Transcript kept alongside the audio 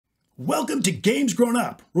Welcome to Games Grown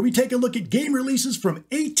Up, where we take a look at game releases from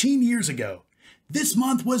 18 years ago. This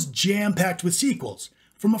month was jam-packed with sequels,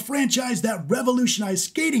 from a franchise that revolutionized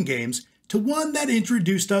skating games to one that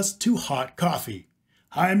introduced us to hot coffee.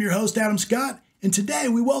 Hi, I'm your host Adam Scott, and today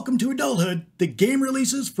we welcome to adulthood the game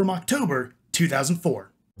releases from October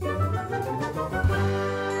 2004.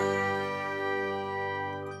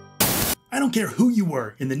 I don't care who you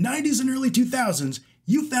were, in the 90s and early 2000s,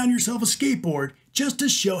 you found yourself a skateboard just to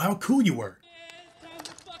show how cool you were.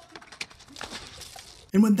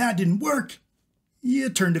 And when that didn't work, you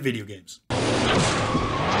turned to video games.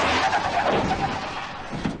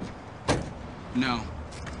 No.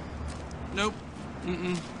 Nope.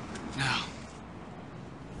 No.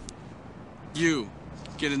 You,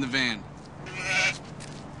 get in the van.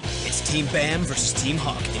 It's Team Bam versus Team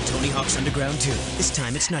Hawk in Tony Hawk's Underground 2. This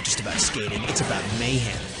time it's not just about skating, it's about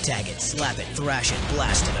mayhem. Tag it, slap it, thrash it,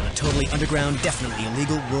 blast it on a totally underground, definitely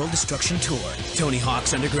illegal world destruction tour. Tony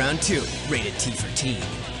Hawk's Underground 2, rated T for teen.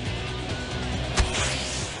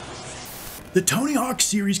 The Tony Hawk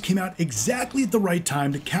series came out exactly at the right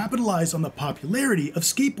time to capitalize on the popularity of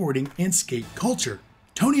skateboarding and skate culture.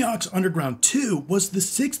 Tony Hawk's Underground 2 was the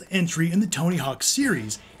 6th entry in the Tony Hawk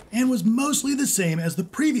series and was mostly the same as the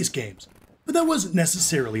previous games, but that wasn't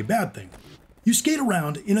necessarily a bad thing. You skate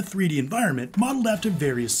around in a 3D environment modeled after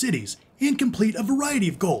various cities and complete a variety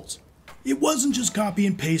of goals. It wasn't just copy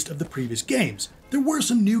and paste of the previous games. There were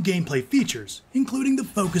some new gameplay features, including the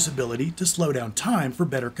focus ability to slow down time for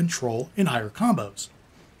better control and higher combos.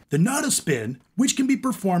 The Nada spin, which can be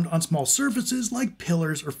performed on small surfaces like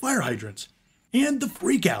pillars or fire hydrants, and the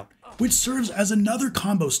Freak Out, which serves as another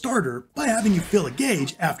combo starter by having you fill a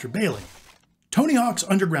gauge after bailing. Tony Hawk's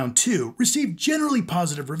Underground 2 received generally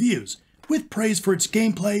positive reviews, with praise for its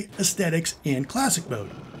gameplay, aesthetics, and classic mode,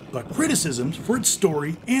 but criticisms for its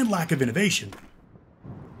story and lack of innovation.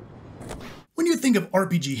 When you think of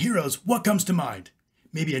RPG heroes, what comes to mind?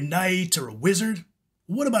 Maybe a knight or a wizard?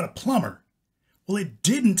 What about a plumber? Well, it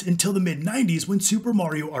didn't until the mid-90s when Super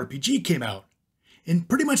Mario RPG came out. And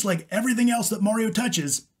pretty much like everything else that Mario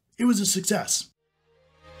touches, it was a success.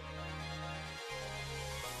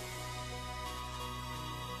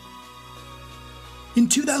 In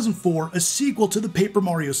 2004, a sequel to the Paper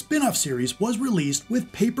Mario spin-off series was released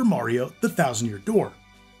with Paper Mario: The Thousand-Year Door.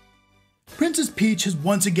 Princess Peach has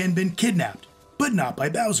once again been kidnapped, but not by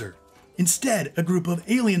Bowser. Instead, a group of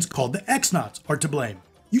aliens called the X-Nauts are to blame.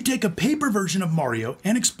 You take a paper version of Mario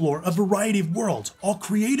and explore a variety of worlds, all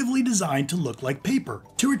creatively designed to look like paper,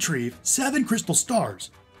 to retrieve 7 crystal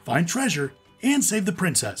stars, find treasure, and save the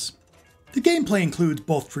princess. The gameplay includes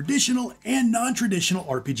both traditional and non-traditional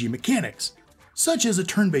RPG mechanics, such as a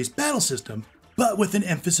turn-based battle system, but with an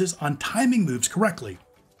emphasis on timing moves correctly.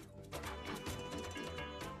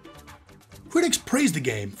 Critics praised the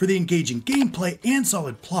game for the engaging gameplay and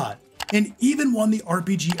solid plot, and even won the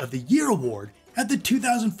RPG of the Year award at the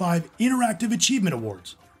 2005 Interactive Achievement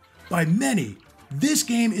Awards. By many, this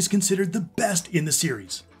game is considered the best in the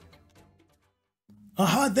series. A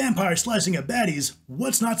hot vampire slicing up baddies,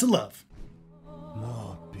 what's not to love?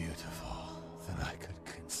 More beautiful than I could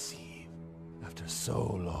conceive after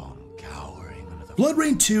so long cowering under the...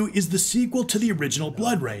 BloodRayne 2 is the sequel to the original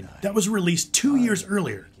BloodRayne that was released 2 years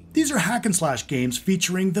earlier. These are hack-and-slash games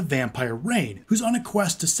featuring the vampire Rain, who's on a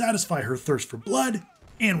quest to satisfy her thirst for blood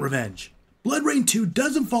and revenge. BloodRayne 2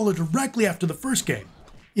 doesn't follow directly after the first game.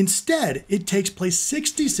 Instead, it takes place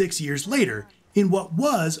 66 years later in what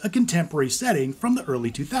was a contemporary setting from the early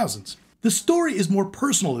 2000s. The story is more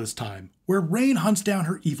personal this time, where Rain hunts down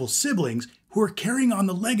her evil siblings who are carrying on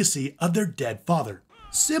the legacy of their dead father.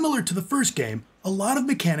 Similar to the first game, a lot of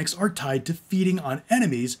mechanics are tied to feeding on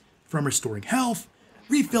enemies, from restoring health,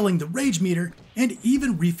 refilling the rage meter, and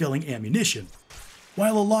even refilling ammunition.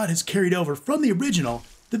 While a lot has carried over from the original,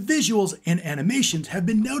 the visuals and animations have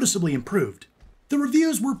been noticeably improved. The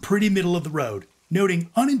reviews were pretty middle of the road, noting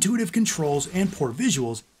unintuitive controls and poor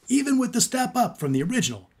visuals, even with the step up from the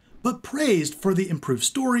original, but praised for the improved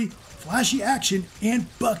story, flashy action, and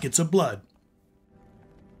buckets of blood.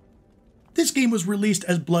 This game was released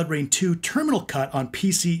as BloodRayne 2 Terminal Cut on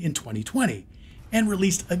PC in 2020, and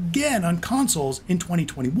released again on consoles in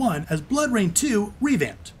 2021 as BloodRayne 2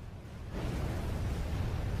 Revamped.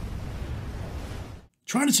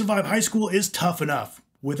 Trying to survive high school is tough enough,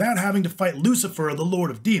 without having to fight Lucifer, the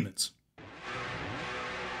Lord of Demons.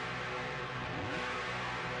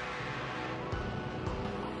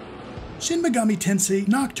 Shin Megami Tensei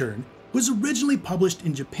Nocturne was originally published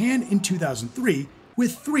in Japan in 2003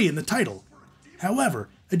 with 3 in the title. However,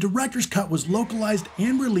 a director's cut was localized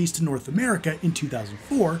and released in North America in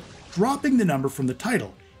 2004, dropping the number from the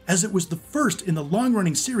title, as it was the first in the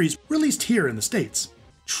long-running series released here in the States.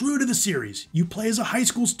 True to the series, you play as a high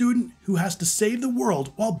school student who has to save the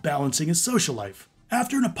world while balancing his social life.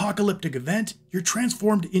 After an apocalyptic event, you're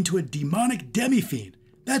transformed into a demonic demi-fiend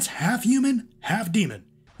that's half human, half demon.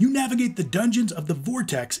 You navigate the dungeons of the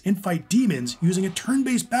Vortex and fight demons using a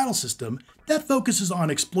turn-based battle system that focuses on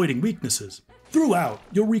exploiting weaknesses. Throughout,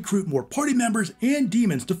 you'll recruit more party members and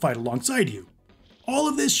demons to fight alongside you. All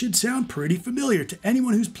of this should sound pretty familiar to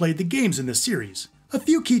anyone who's played the games in this series. A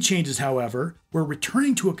few key changes, however, were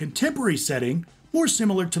returning to a contemporary setting more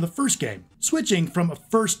similar to the first game, switching from a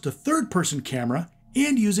first to third person camera,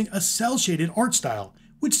 and using a cel-shaded art style,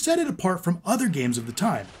 which set it apart from other games of the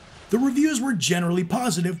time. The reviews were generally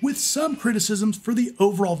positive, with some criticisms for the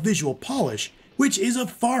overall visual polish, which is a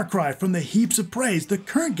far cry from the heaps of praise the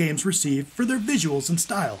current games receive for their visuals and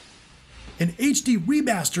style. An HD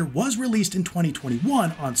remaster was released in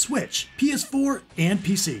 2021 on Switch, PS4, and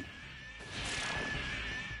PC.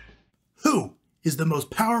 Who is the most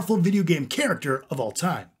powerful video game character of all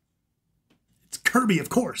time? It's Kirby, of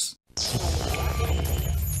course.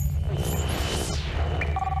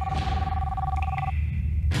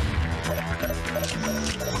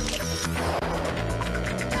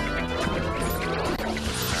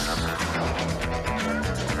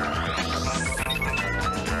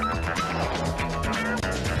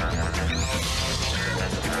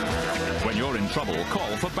 Trouble,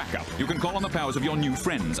 call for backup. You can call on the powers of your new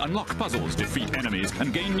friends, unlock puzzles, defeat enemies,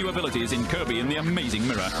 and gain new abilities in Kirby and the Amazing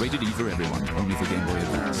Mirror. Rated E for everyone, only for Game Boy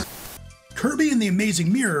Advance. Kirby and the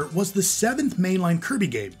Amazing Mirror was the 7th mainline Kirby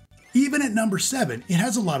game. Even at number 7, it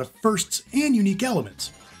has a lot of firsts and unique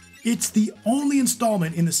elements. It's the only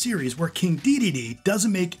installment in the series where King Dedede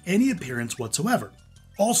doesn't make any appearance whatsoever.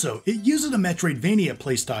 Also, it uses a Metroidvania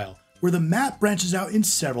playstyle, where the map branches out in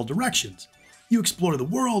several directions. You explore the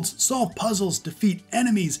worlds, solve puzzles, defeat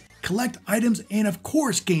enemies, collect items, and of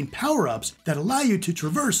course gain power-ups that allow you to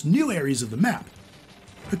traverse new areas of the map.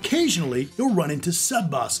 Occasionally, you'll run into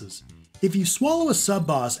sub-bosses. If you swallow a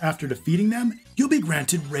sub-boss after defeating them, you'll be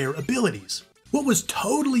granted rare abilities. What was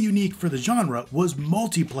totally unique for the genre was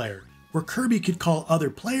multiplayer, where Kirby could call other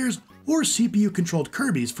players or CPU-controlled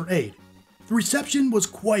Kirbys for aid. The reception was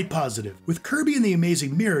quite positive, with Kirby and the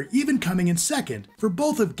Amazing Mirror even coming in second for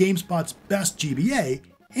both of GameSpot's Best GBA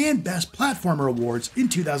and Best Platformer awards in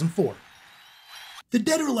 2004. The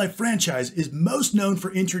Dead or Alive franchise is most known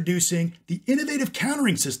for introducing the innovative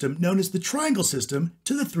countering system known as the Triangle System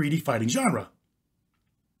to the 3D fighting genre.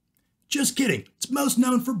 Just kidding, it's most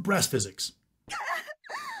known for breast physics.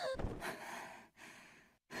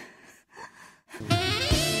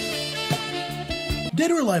 Dead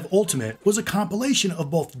or Alive Ultimate was a compilation of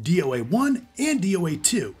both DOA 1 and DOA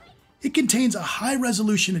 2. It contains a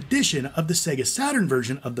high-resolution edition of the Sega Saturn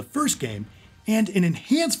version of the first game and an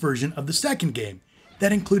enhanced version of the second game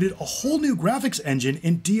that included a whole new graphics engine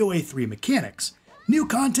and DOA 3 mechanics, new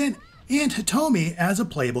content, and Hitomi as a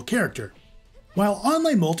playable character. While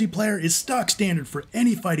online multiplayer is stock standard for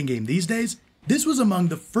any fighting game these days, this was among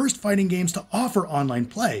the first fighting games to offer online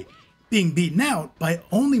play, being beaten out by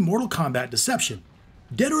only Mortal Kombat Deception.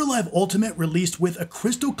 Dead or Alive Ultimate released with a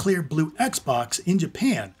crystal clear blue Xbox in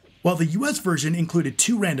Japan, while the US version included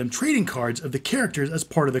 2 random trading cards of the characters as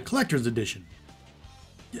part of the collector's edition.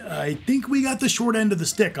 I think we got the short end of the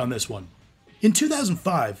stick on this one. In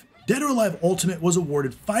 2005, Dead or Alive Ultimate was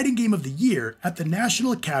awarded Fighting Game of the Year at the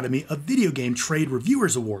National Academy of Video Game Trade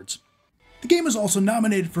Reviewers Awards. The game was also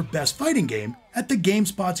nominated for Best Fighting Game at the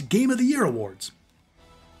GameSpot's Game of the Year Awards.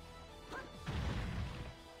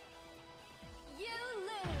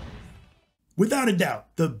 Without a doubt,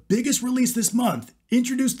 the biggest release this month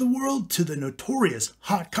introduced the world to the notorious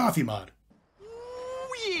hot coffee mod.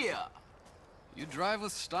 Ooh, yeah! You drive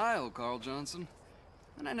with style, Carl Johnson.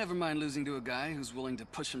 And I never mind losing to a guy who's willing to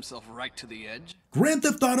push himself right to the edge. Grand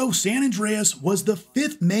Theft Auto San Andreas was the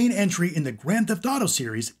 5th main entry in the Grand Theft Auto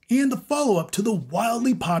series and the follow-up to the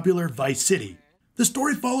wildly popular Vice City. The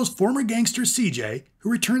story follows former gangster CJ,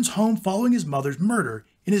 who returns home following his mother's murder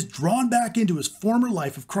and is drawn back into his former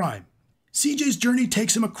life of crime. CJ's journey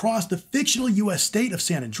takes him across the fictional US state of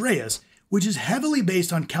San Andreas, which is heavily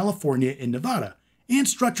based on California and Nevada, and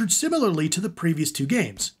structured similarly to the previous 2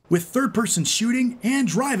 games, with third-person shooting and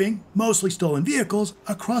driving, mostly stolen vehicles,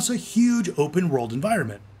 across a huge open-world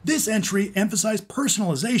environment. This entry emphasized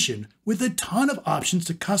personalization with a ton of options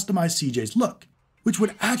to customize CJ's look, which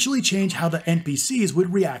would actually change how the NPCs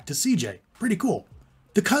would react to CJ. Pretty cool.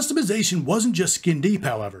 The customization wasn't just skin deep,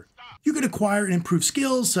 however. You could acquire and improve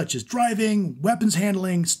skills such as driving, weapons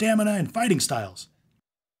handling, stamina, and fighting styles.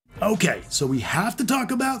 Okay, so we have to talk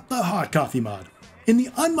about the hot coffee mod. In the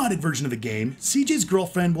unmodded version of the game, CJ's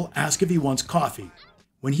girlfriend will ask if he wants coffee.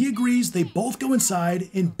 When he agrees, they both go inside,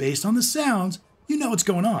 and based on the sounds, you know what's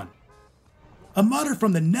going on. A modder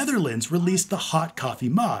from the Netherlands released the Hot Coffee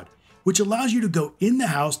mod, which allows you to go in the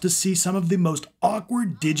house to see some of the most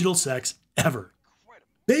awkward digital sex ever.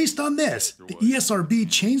 Based on this, the ESRB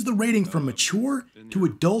changed the rating from mature to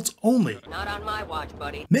adults only, Not on my watch,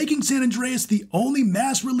 buddy. making San Andreas the only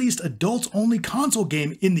mass-released adults-only console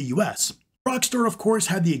game in the US. Rockstar, of course,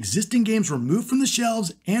 had the existing games removed from the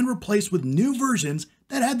shelves and replaced with new versions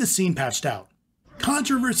that had the scene patched out.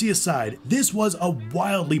 Controversy aside, this was a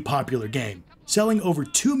wildly popular game, selling over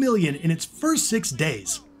 2 million in its first 6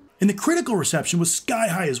 days. And the critical reception was sky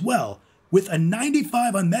high as well, with a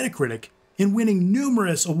 95 on Metacritic and winning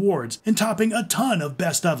numerous awards and topping a ton of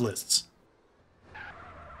best of lists.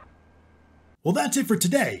 Well, that's it for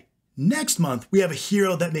today. Next month, we have a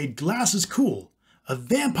hero that made glasses cool, a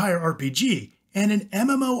vampire RPG, and an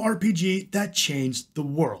MMORPG that changed the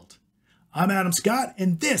world. I'm Adam Scott,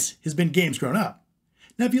 and this has been Games Grown Up.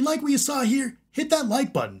 Now, if you like what you saw here, hit that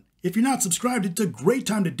like button. If you're not subscribed, it's a great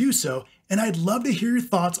time to do so, and I'd love to hear your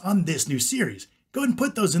thoughts on this new series. Go ahead and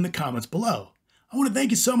put those in the comments below. I want to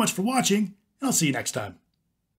thank you so much for watching, and I'll see you next time.